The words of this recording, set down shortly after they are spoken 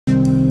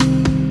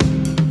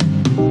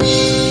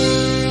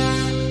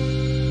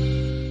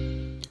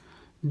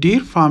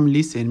Dear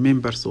families and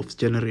members of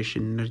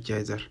Generation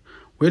Energizer,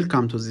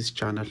 welcome to this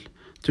channel.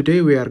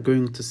 Today we are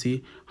going to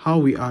see how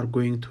we are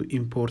going to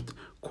import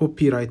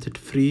copyrighted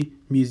free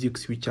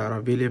musics which are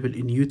available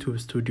in YouTube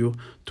Studio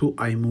to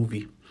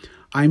iMovie.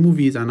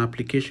 iMovie is an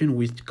application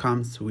which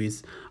comes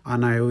with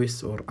an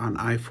iOS or an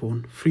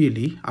iPhone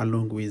freely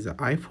along with the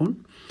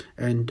iPhone,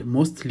 and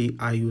mostly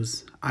I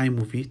use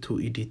iMovie to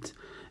edit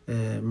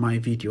my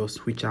videos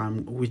which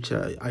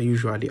I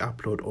usually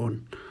upload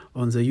on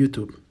the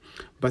YouTube.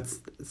 But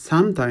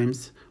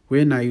sometimes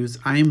when I use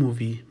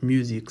iMovie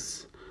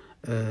musics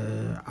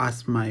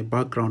as my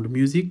background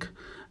music,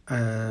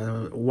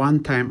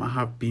 one time I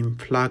have been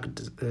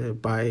flagged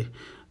by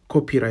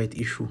copyright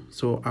issue,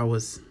 so I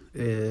was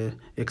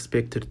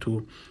expected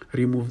to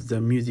remove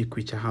the music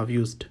which I have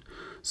used.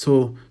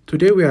 So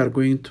today we are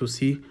going to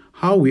see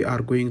how we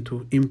are going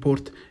to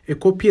import a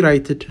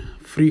copyrighted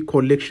free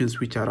collections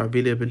which are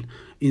available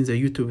in the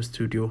YouTube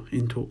Studio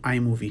into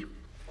iMovie.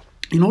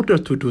 In order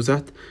to do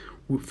that,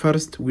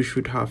 first we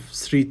should have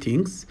three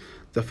things.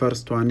 The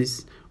first one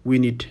is we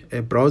need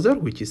a browser,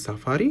 which is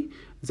Safari.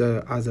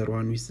 The other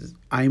one is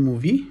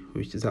iMovie,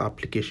 which is the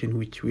application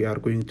which we are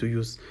going to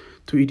use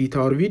to edit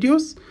our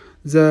videos.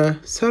 The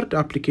third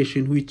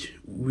application which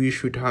we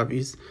should have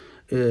is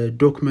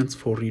Documents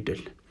for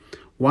Riddle.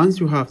 Once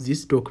you have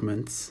these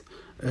documents,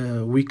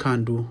 we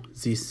can do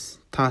this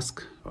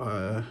task.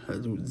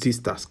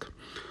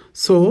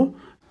 So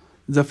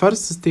the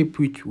first step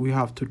which we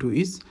have to do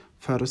is,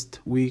 first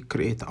we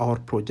create our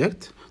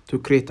project. To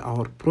create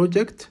our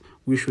project,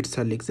 we should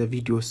select the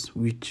videos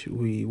which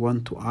we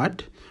want to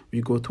add.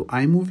 We go to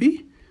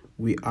iMovie,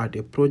 we add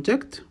a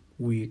project,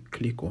 we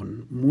click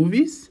on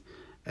movies,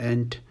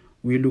 and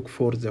we look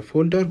for the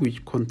folder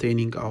which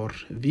containing our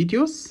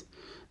videos.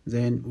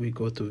 Then we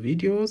go to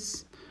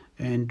videos,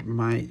 and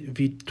my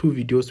two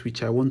videos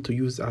which I want to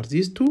use are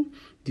these two.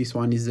 This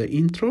one is the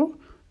intro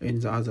and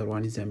the other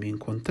one is the main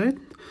content,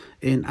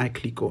 and I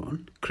click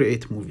on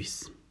create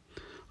movies.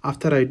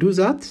 After I do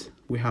that,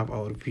 we have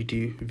our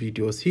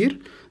videos here.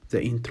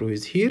 The intro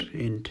is here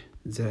and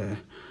the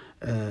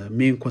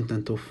main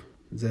content of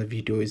the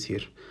video is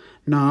here.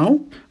 Now,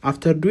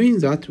 after doing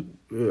that,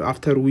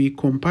 after we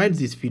compile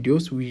these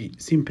videos, we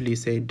simply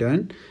say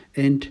done,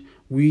 and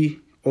we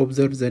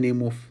observe the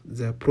name of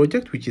the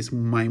project, which is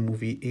My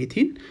Movie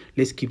 18.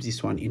 Let's keep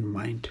this one in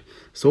mind.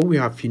 So we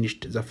have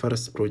finished the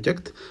first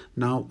project.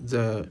 Now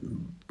the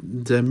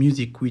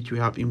music which we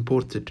have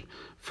imported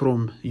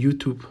from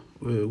YouTube,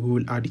 we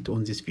will add it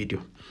on this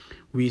video.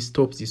 We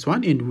stop this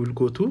one and we will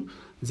go to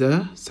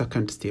the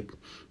second step.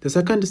 The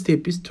second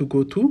step is to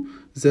go to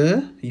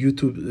the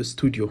YouTube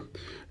Studio.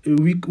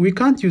 We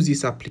can't use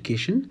this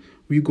application.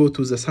 We go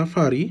to the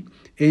Safari,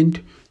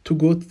 and to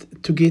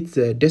get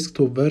the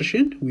desktop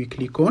version, we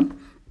click on,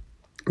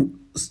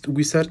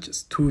 we search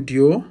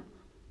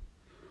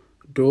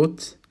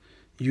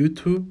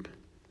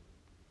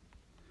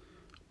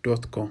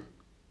studio.youtube.com.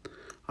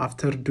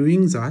 After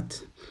doing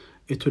that,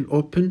 it will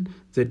open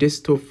the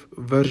desktop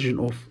version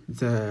of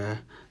the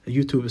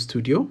YouTube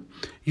Studio.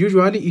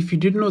 Usually, if you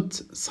did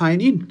not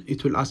sign in,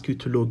 it will ask you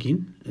to log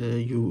in.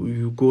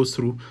 You go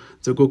through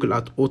the Google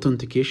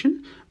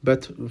authentication,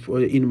 but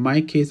in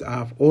my case, I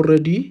have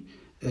already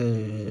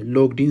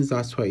logged in.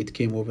 That's why it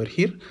came over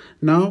here.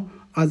 Now,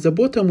 at the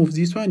bottom of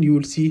this one, you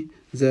will see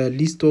the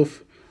list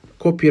of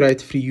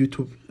copyright-free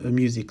YouTube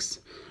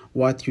musics.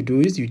 What you do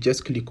is you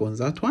just click on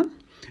that one,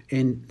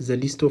 and the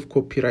list of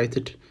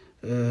copyrighted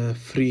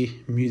free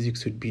music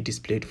should be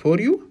displayed for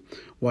you.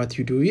 What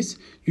you do is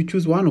you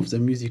choose one of the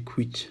music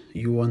which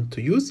you want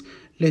to use.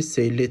 Let's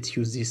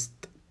use this,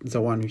 the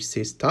one which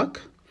says tag.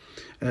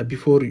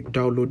 Before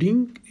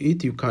downloading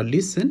it, you can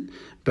listen,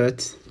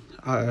 but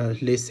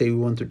let's say we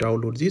want to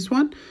download this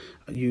one.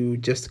 You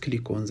just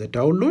click on the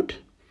download,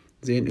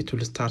 then it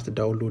will start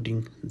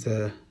downloading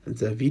the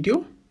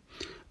video.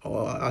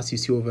 As you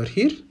see over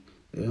here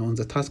on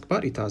the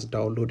taskbar, it has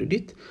downloaded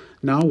it.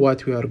 Now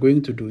what we are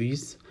going to do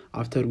is,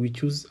 after we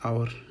choose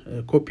our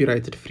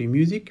copyrighted free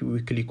music,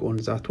 we click on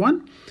that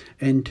one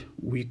and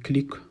we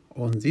click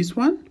on this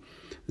one.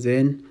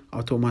 Then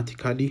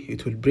automatically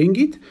it will bring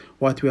it.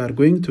 What we are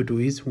going to do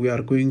is we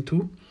are going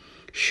to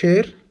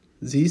share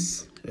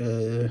this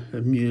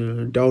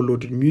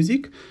downloaded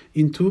music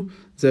into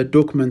the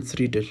documents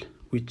riddle,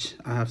 which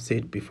I have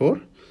said before.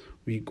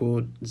 We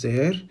go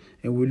there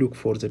and we look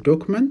for the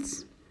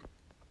documents.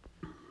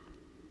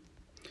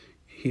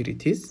 Here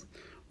it is.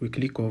 We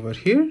click over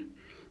here.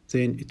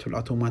 Then it will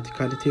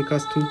automatically take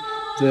us to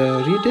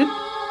the riddle.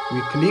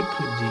 We click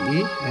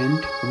GE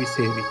and we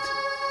save it.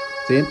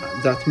 Then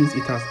that means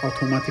it has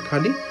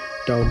automatically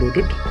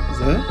downloaded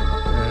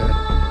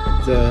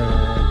the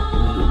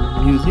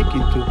music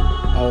into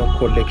our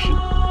collection.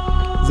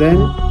 Then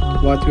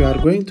what we are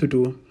going to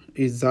do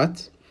is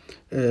that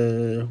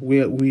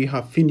we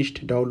have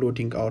finished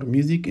downloading our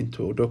music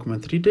into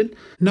document riddle.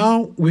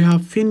 Now we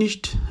have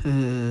finished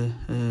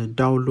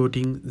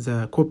downloading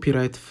the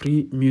copyright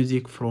free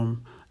music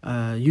from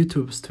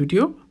YouTube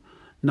Studio.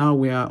 Now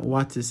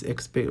what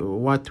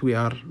we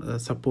are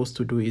supposed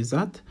to do is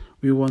that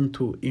we want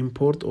to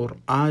import or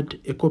add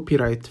a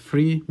copyright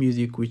free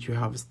music which we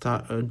have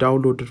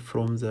downloaded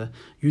from the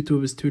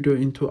YouTube studio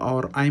into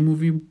our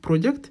iMovie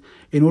project.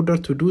 In order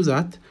to do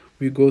that,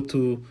 we go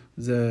to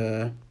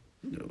the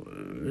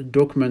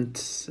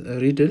documents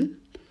riddle.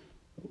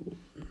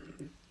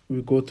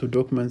 We go to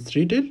documents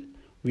riddle,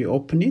 we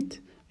open it,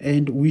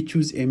 and we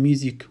choose a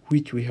music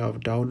which we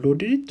have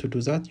downloaded. To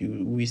do that,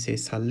 we say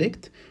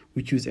select.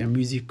 We choose a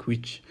music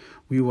which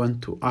we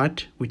want to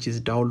add, which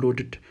is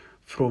downloaded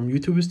from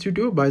YouTube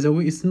studio. By the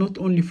way, it's not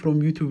only from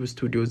YouTube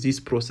studio, this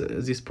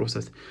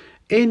process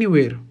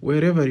anywhere,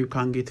 wherever you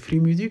can get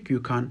free music, you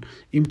can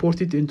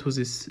import it into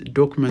this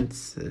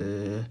documents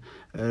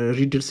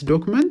riddles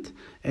document,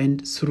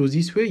 and through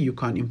this way you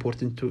can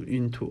import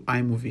into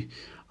iMovie.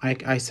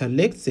 I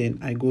select, then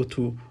I go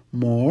to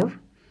more,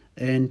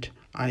 and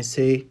I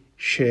say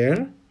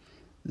share.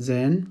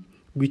 Then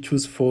we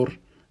choose for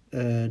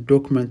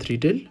document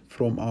riddle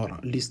from our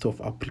list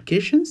of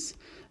applications.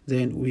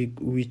 Then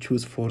we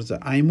choose for the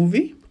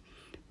iMovie.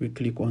 We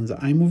click on the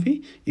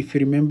iMovie. If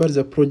you remember,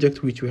 the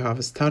project which we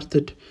have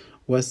started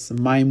was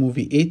My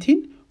Movie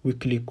 18. We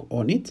click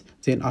on it,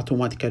 then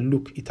automatically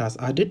look, it has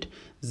added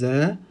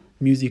the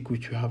music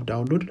which we have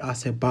downloaded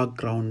as a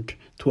background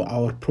to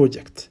our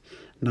project.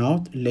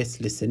 Now let's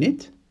listen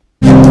it.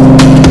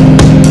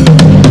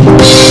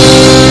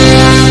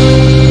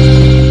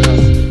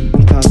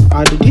 It has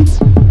added it,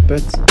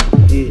 but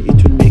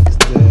it will make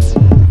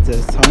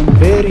the sound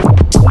very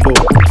low.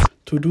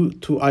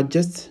 To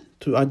adjust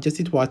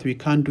it, what we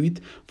can do it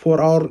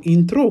for our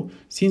intro.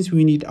 Since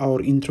we need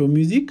our intro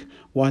music,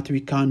 what we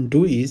can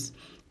do is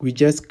we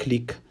just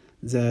click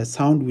the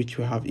sound which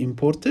we have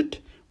imported.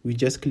 We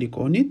just click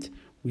on it,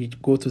 we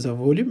go to the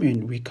volume,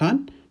 and we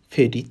can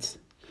fade it.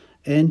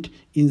 And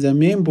in the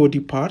main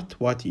body part,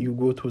 you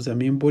go to the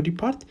main body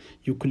part,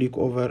 you click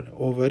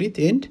over it,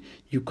 and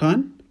you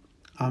can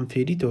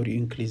unfade it or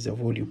increase the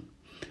volume.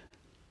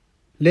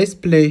 Let's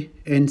play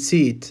and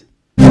see it.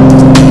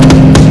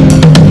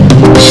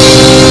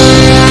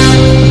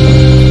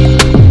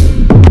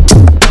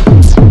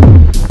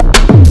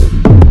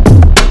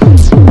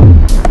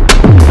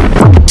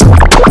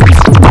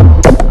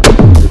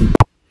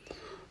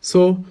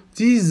 So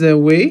this is the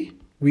way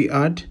we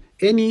add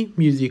any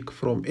music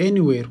from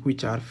anywhere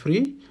which are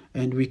free,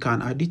 and we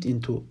can add it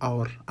into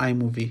our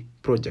iMovie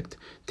project.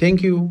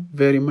 Thank you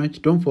very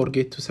much. Don't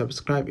forget to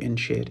subscribe and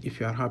share if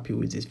you are happy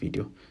with this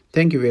video.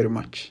 Thank you very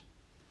much.